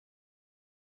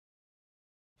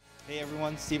Hey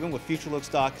everyone, Steven with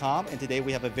Futurelooks.com, and today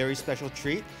we have a very special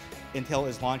treat. Intel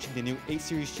is launching the new 8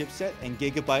 Series chipset, and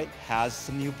Gigabyte has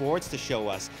some new boards to show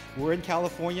us. We're in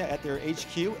California at their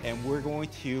HQ, and we're going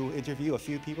to interview a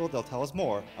few people. They'll tell us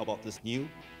more about this new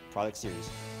product series.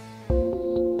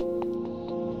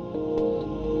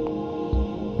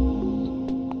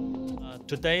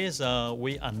 Today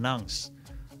we announce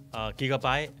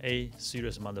Gigabyte 8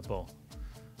 Series motherboard.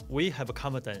 We have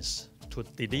confidence to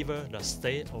deliver the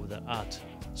state-of-the-art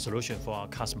solution for our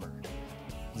customer.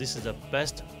 This is the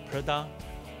best product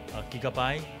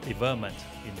Gigabyte development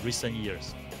in recent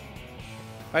years.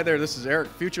 Hi there, this is Eric,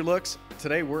 Futurelooks.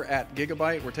 Today we're at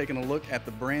Gigabyte. We're taking a look at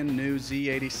the brand new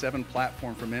Z87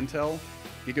 platform from Intel.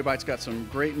 Gigabyte's got some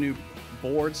great new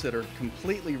boards that are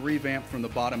completely revamped from the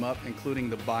bottom up, including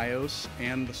the BIOS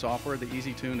and the software, the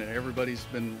Easy Tune that everybody's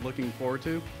been looking forward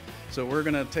to. So we're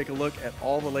going to take a look at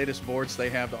all the latest boards they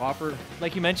have to offer.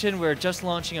 Like you mentioned, we're just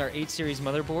launching our 8 Series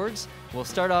motherboards. We'll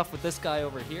start off with this guy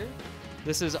over here.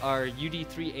 This is our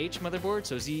UD3H motherboard,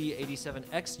 so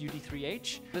Z87X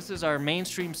UD3H. This is our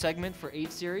mainstream segment for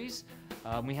 8 Series.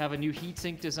 We have a new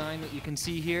heatsink design that you can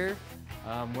see here.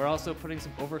 We're also putting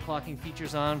some overclocking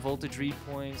features on, voltage read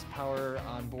points, power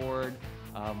on board.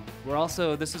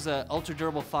 This is an ultra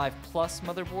durable 5 Plus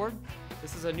motherboard.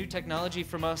 This is a new technology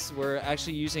from us. We're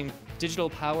actually using digital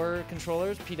power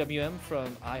controllers, PWM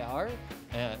from IR,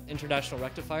 International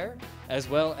Rectifier, as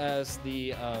well as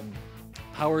the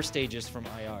power stages from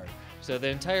IR. So the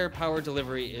entire power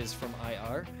delivery is from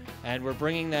IR, and we're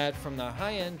bringing that from the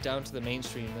high end down to the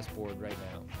mainstream this board right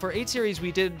now. For 8 Series,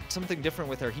 we did something different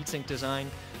with our heatsink design.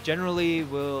 Generally,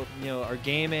 our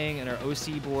gaming and our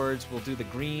OC boards will do the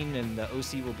green, and the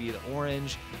OC will be the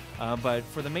orange. But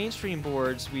for the mainstream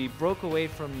boards, we broke away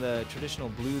from the traditional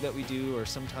blue that we do, or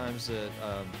sometimes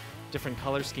different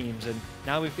color schemes, and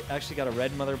now we've actually got a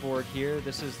red motherboard here.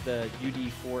 This is the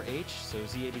UD4H, so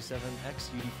Z87X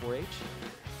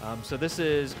UD4H. So this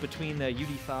is between the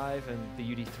UD5 and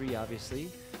the UD3, obviously.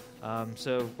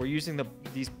 So we're using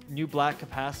these new black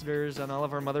capacitors on all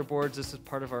of our motherboards. This is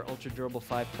part of our ultra durable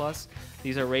 5 Plus.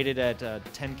 These are rated at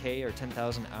 10K or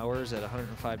 10,000 hours at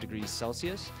 105 degrees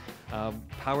Celsius.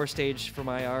 Power stage from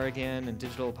IR again, and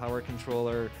digital power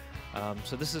controller.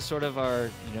 So this is sort of our,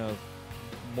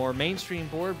 more mainstream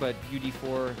board, but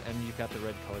UD4, and you've got the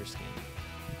red color scheme.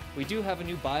 We do have a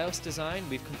new BIOS design.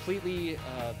 We've completely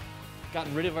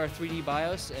gotten rid of our 3D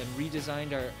BIOS and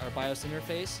redesigned our BIOS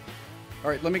interface. All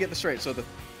right, let me get this straight. So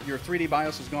your 3D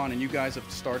BIOS is gone, and you guys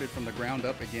have started from the ground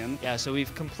up again? Yeah, so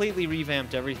we've completely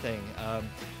revamped everything.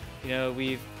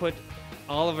 We've put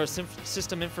all of our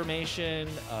system information,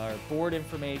 our board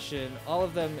information, all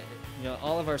of them,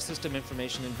 all of our system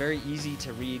information in very easy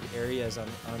to read areas on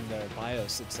the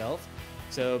BIOS itself.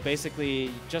 So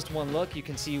basically, just one look, you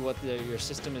can see what your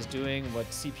system is doing, what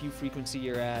CPU frequency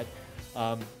you're at.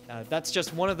 That's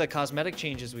just one of the cosmetic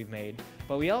changes we've made,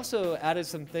 but we also added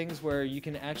some things where you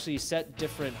can actually set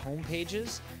different home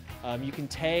pages. You can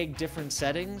tag different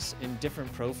settings in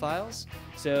different profiles.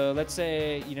 So let's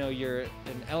say you're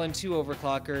an LN2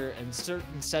 overclocker, and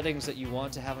certain settings that you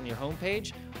want to have on your home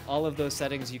page, all of those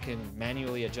settings you can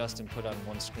manually adjust and put on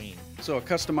one screen. So a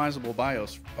customizable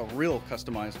BIOS, a real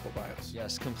customizable BIOS.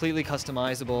 Yes, completely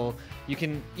customizable. You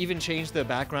can even change the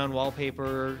background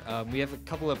wallpaper. We have a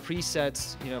couple of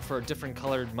presets, for different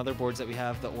colored motherboards that we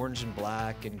have, the orange and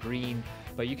black and green.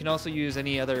 But you can also use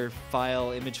any other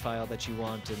image file that you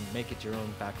want, and make it your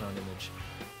own background image.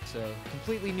 So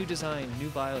completely new design, new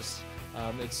BIOS.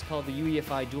 It's called the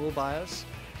UEFI dual BIOS,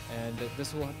 and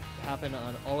this will happen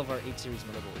on all of our 8 Series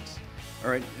motherboards. All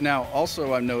right, now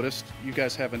also I've noticed you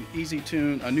guys have a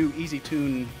new Easy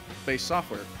Tune based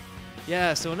software.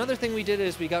 Yeah, so another thing we did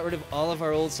is we got rid of all of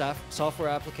our old software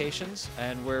applications,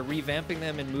 and we're revamping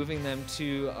them and moving them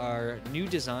to our new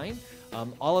design.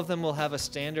 All of them will have a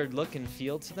standard look and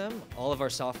feel to them, all of our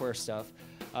software stuff.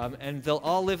 And they'll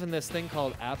all live in this thing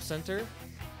called App Center.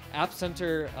 App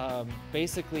Center,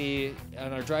 basically,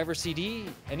 on our driver CD,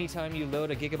 anytime you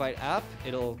load a Gigabyte app,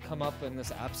 it'll come up in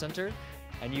this App Center,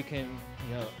 and you can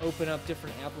open up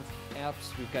different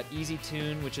apps. We've got Easy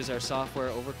Tune, which is our software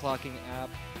overclocking app.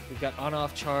 We've got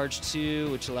On-Off Charge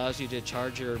 2, which allows you to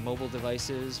charge your mobile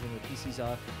devices when your PC's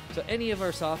off. So any of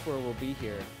our software will be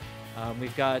here.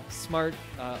 We've got smart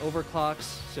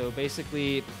overclocks, so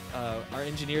basically our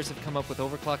engineers have come up with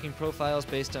overclocking profiles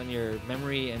based on your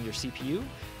memory and your CPU,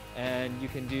 and you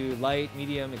can do light,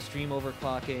 medium, extreme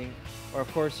overclocking, or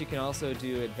of course you can also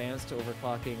do advanced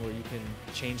overclocking where you can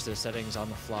change the settings on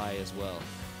the fly as well.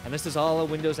 And this is all a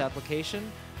Windows application.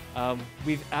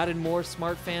 We've added more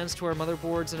smart fans to our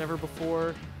motherboards than ever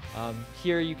before.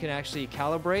 Here you can actually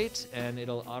calibrate and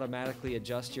it'll automatically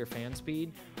adjust your fan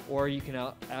speed, or you can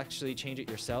actually change it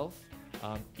yourself.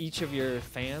 Each of your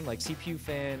fan, like CPU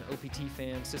fan, OPT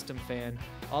fan, system fan,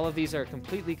 all of these are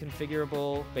completely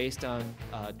configurable based on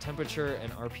temperature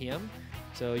and RPM.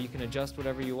 So you can adjust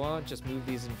whatever you want, just move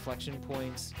these inflection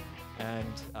points and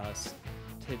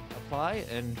hit apply,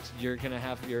 and you're gonna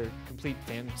have your complete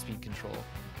fan speed control.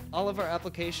 All of our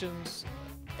applications,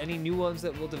 any new ones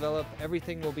that we'll develop,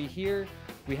 everything will be here.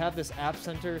 We have this app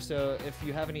center, so if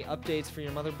you have any updates for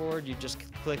your motherboard, you just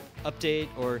click update,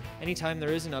 or anytime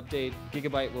there is an update,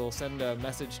 Gigabyte will send a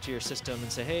message to your system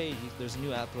and say, hey, there's a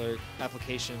new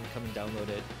application, come and download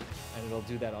it, and it'll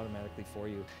do that automatically for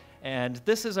you. And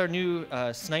this is our new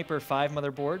Sniper 5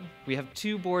 motherboard. We have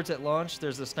two boards at launch.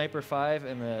 There's the Sniper 5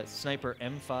 and the Sniper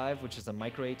M5, which is a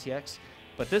micro ATX.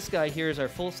 But this guy here is our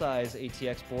full-size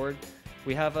ATX board.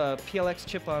 We have a PLX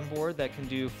chip on board that can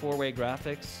do 4-way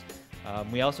graphics.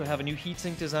 We also have a new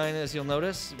heatsink design, as you'll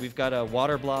notice. We've got a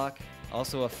water block,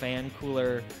 also a fan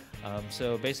cooler.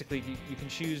 So basically, you can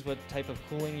choose what type of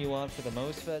cooling you want for the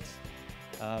MOSFETs.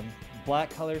 Black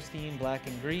color scheme, black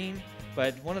and green.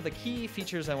 But one of the key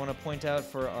features I want to point out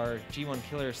for our G1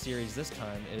 Killer series this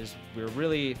time is we're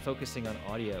really focusing on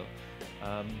audio.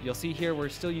 You'll see here we're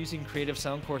still using Creative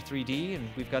Soundcore 3D, and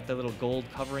we've got the little gold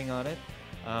covering on it.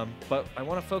 But I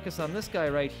want to focus on this guy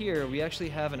right here. We actually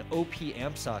have an OP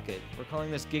amp socket. We're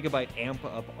calling this Gigabyte Amp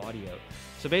Up Audio.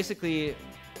 So basically,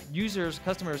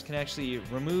 customers can actually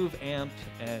remove amp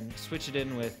and switch it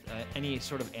in with any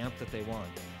sort of amp that they want.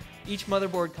 Each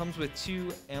motherboard comes with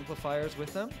 2 amplifiers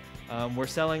with them. We're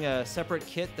selling a separate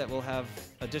kit that will have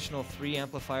additional 3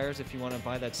 amplifiers if you want to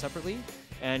buy that separately,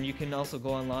 and you can also go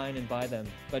online and buy them.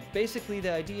 But basically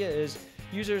the idea is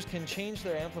users can change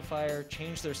their amplifier,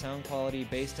 change their sound quality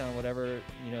based on whatever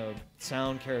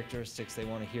sound characteristics they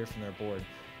want to hear from their board.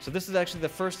 So this is actually the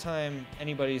first time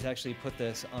anybody's actually put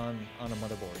this on a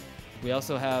motherboard. We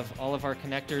also have all of our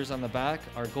connectors on the back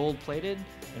are gold plated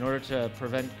in order to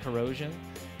prevent corrosion,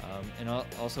 and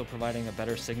also providing a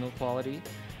better signal quality.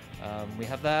 We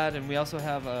have that, and we also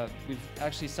have, we've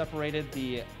actually separated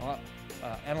the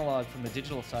analog from the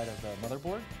digital side of the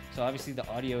motherboard. So obviously the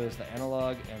audio is the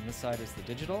analog and this side is the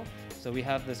digital. So we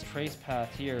have this trace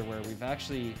path here where we've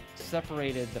actually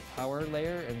separated the power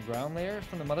layer and ground layer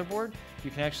from the motherboard.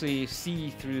 You can actually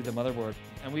see through the motherboard.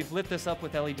 And we've lit this up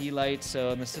with LED lights, so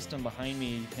in the system behind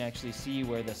me you can actually see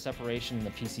where the separation in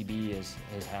the PCB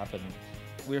has happened.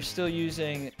 We're still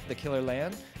using the killer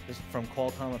LAN. This is from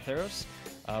Qualcomm Atheros.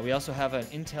 We also have an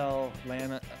Intel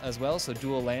LAN as well, so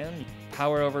dual LAN.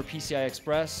 Power over PCI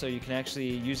Express, so you can actually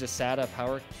use a SATA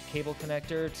power cable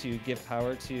connector to give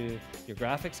power to your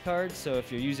graphics card. So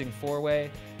if you're using 4-way,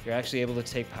 you're actually able to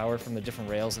take power from the different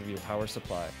rails of your power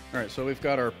supply. All right, so we've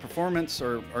got our performance,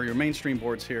 or your mainstream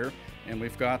boards here, and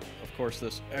we've got, of course,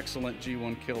 this excellent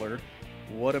G1 Killer.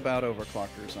 What about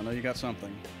overclockers? I know you got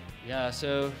something. Yeah,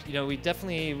 so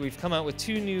we've come out with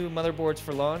 2 new motherboards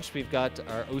for launch. We've got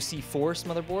our OC Force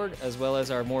motherboard as well as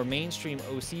our more mainstream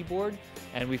OC board,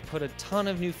 and we've put a ton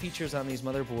of new features on these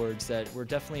motherboards that we're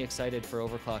definitely excited for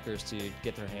overclockers to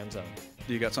get their hands on.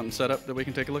 Do you got something set up that we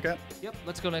can take a look at? Yep,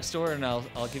 let's go next door and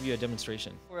I'll give you a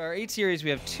demonstration. For our 8 series,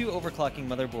 we have 2 overclocking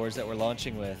motherboards that we're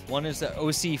launching with. One is the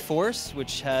OC Force,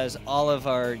 which has all of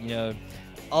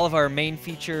our main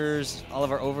features, all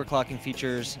of our overclocking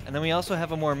features, and then we also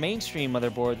have a more mainstream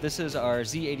motherboard. This is our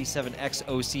Z87X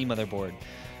OC motherboard.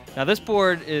 Now this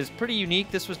board is pretty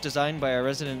unique. This was designed by our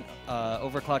resident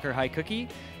overclocker Hi Cookie,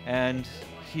 and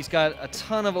he's got a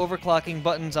ton of overclocking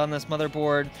buttons on this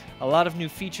motherboard, a lot of new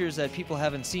features that people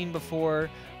haven't seen before.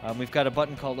 We've got a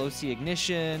button called OC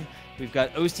Ignition. We've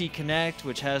got OC Connect,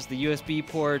 which has the USB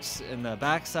ports in the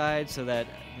backside so that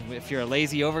if you're a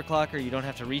lazy overclocker, you don't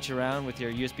have to reach around with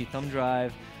your USB thumb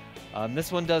drive.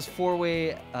 This one does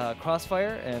 4-way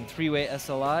crossfire and 3-way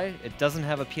SLI. It doesn't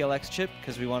have a PLX chip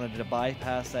because we wanted to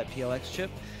bypass that PLX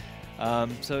chip.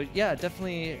 So yeah,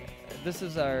 definitely this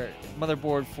is our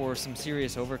motherboard for some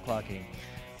serious overclocking.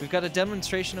 We've got a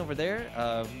demonstration over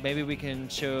there. Maybe we can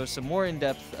show some more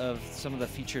in-depth of some of the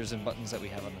features and buttons that we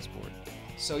have on this board.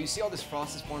 So you see all this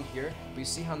frost is formed here, but you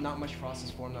see how not much frost is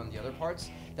formed on the other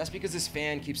parts? That's because this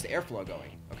fan keeps the airflow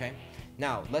going, okay?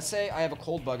 Now, let's say I have a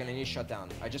cold bug and I need to shut down.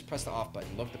 I just press the off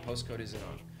button. Look, the postcode isn't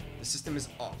on. The system is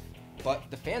off, but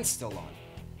the fan's still on.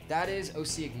 That is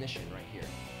OC Ignition right here.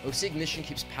 OC Ignition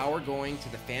keeps power going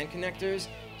to the fan connectors,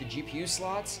 the GPU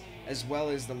slots, as well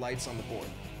as the lights on the board.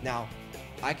 Now,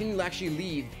 I can actually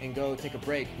leave and go take a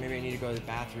break. Maybe I need to go to the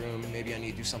bathroom, maybe I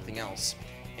need to do something else.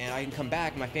 and I can come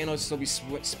back, my fan will still be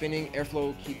spinning, airflow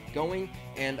will keep going,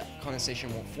 and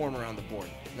condensation won't form around the board.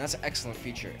 And that's an excellent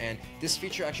feature. And this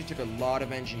feature actually took a lot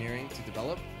of engineering to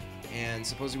develop, and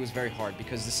supposedly was very hard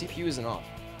because the CPU isn't on.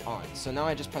 So now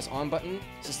I just press on button,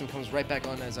 system comes right back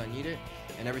on as I need it,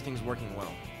 and everything's working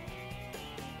well.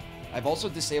 I've also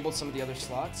disabled some of the other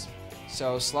slots.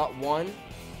 So slot 1,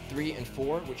 3, and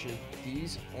 4, which are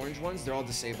these orange ones, they're all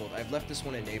disabled. I've left this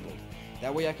one enabled.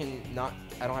 That way I don't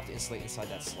have to insulate inside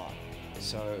that slot,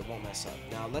 so it won't mess up.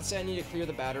 Now let's say I need to clear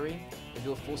the battery and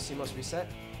do a full CMOS reset.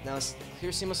 Now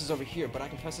clear CMOS is over here, but I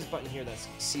can press this button here that's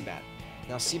CBAT.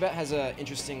 Now CBAT has an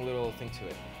interesting little thing to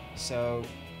it. So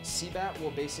CBAT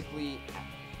will basically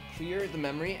clear the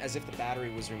memory as if the battery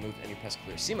was removed and you press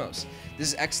clear CMOS. This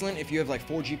is excellent if you have like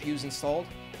 4 GPUs installed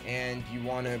and you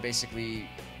want to basically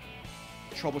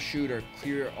troubleshoot or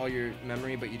clear all your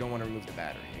memory, but you don't want to remove the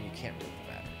battery, and you can't remove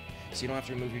the battery. So you don't have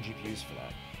to remove your GPUs for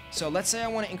that. So let's say I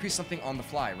want to increase something on the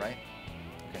fly, right?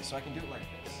 Okay, so I can do it like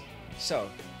this. So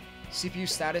CPU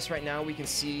status right now we can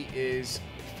see is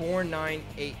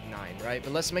 4989, right?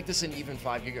 But let's make this an even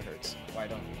 5 gigahertz. Why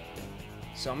don't we?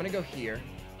 So I'm gonna go here,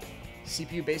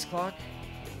 CPU base clock.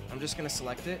 I'm just gonna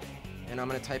select it, and I'm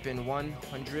gonna type in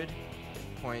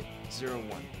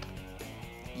 100.01.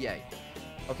 Yay.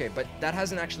 Okay, but that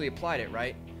hasn't actually applied it,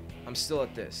 right? I'm still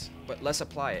at this, but let's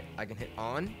apply it. I can hit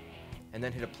on, and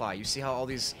then hit apply. You see how all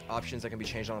these options that can be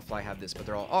changed on the fly have this, but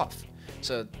they're all off.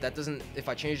 So that doesn't, if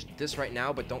I change this right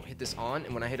now, but don't hit this on,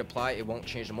 and when I hit apply, it won't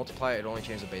change the multiplier, it only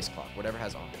changes the base clock, whatever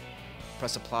has on.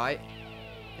 Press apply,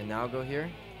 and now go here.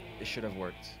 It should have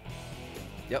worked.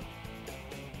 Yep,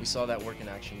 we saw that work in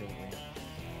action, didn't we?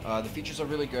 The features are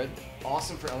really good.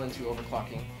 Awesome for LN2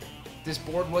 overclocking. This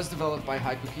board was developed by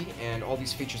Haikuki, and all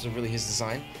these features are really his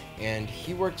design. And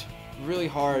he worked really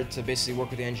hard to basically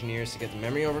work with the engineers to get the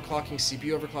memory overclocking,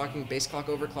 CPU overclocking, base clock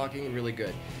overclocking really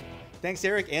good. Thanks,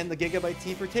 Eric, and the Gigabyte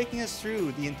team for taking us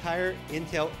through the entire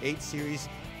Intel 8 series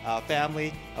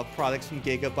family of products from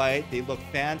Gigabyte. They look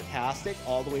fantastic,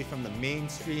 all the way from the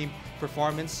mainstream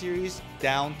performance series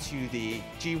down to the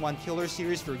G1 Killer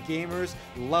series for gamers.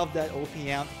 Love that OP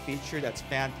amp feature, that's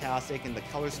fantastic, and the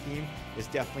color scheme is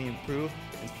definitely improved.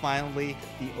 And finally,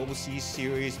 the OC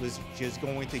series, which is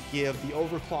going to give the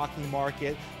overclocking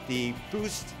market the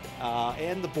boost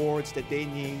and the boards that they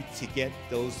need to get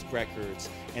those records.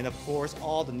 And of course,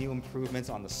 all the new improvements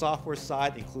on the software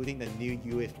side, including the new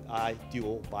UEFI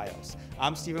dual BIOS.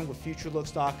 I'm Steven with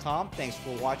Futurelooks.com. Thanks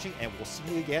for watching, and we'll see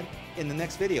you again in the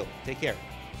next video. Take care.